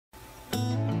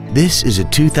This is a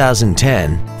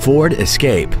 2010 Ford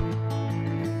Escape.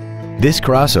 This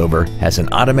crossover has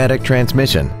an automatic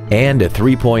transmission and a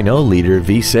 3.0-liter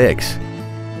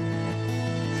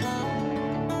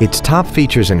V6. Its top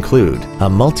features include a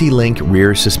multi-link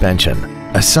rear suspension,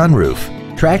 a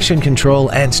sunroof, traction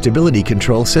control and stability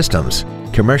control systems,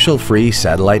 commercial-free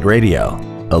satellite radio,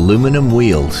 aluminum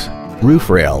wheels, roof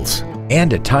rails,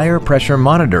 and a tire pressure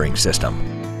monitoring system.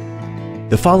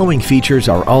 The following features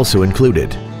are also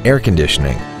included: air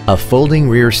conditioning, a folding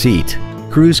rear seat,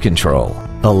 cruise control,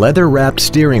 a leather-wrapped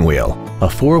steering wheel, a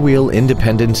four-wheel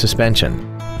independent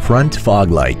suspension, front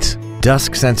fog lights,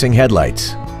 dusk-sensing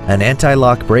headlights, an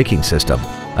anti-lock braking system,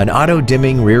 an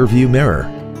auto-dimming rear-view mirror,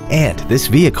 and this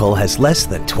vehicle has less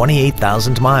than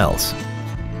 28,000 miles.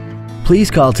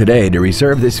 Please call today to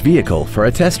reserve this vehicle for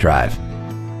a test drive.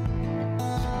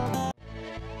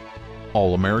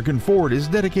 All American Ford is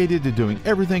dedicated to doing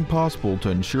everything possible to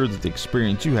ensure that the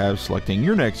experience you have selecting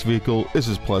your next vehicle is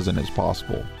as pleasant as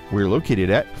possible. We're located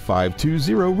at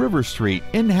 520 River Street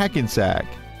in Hackensack.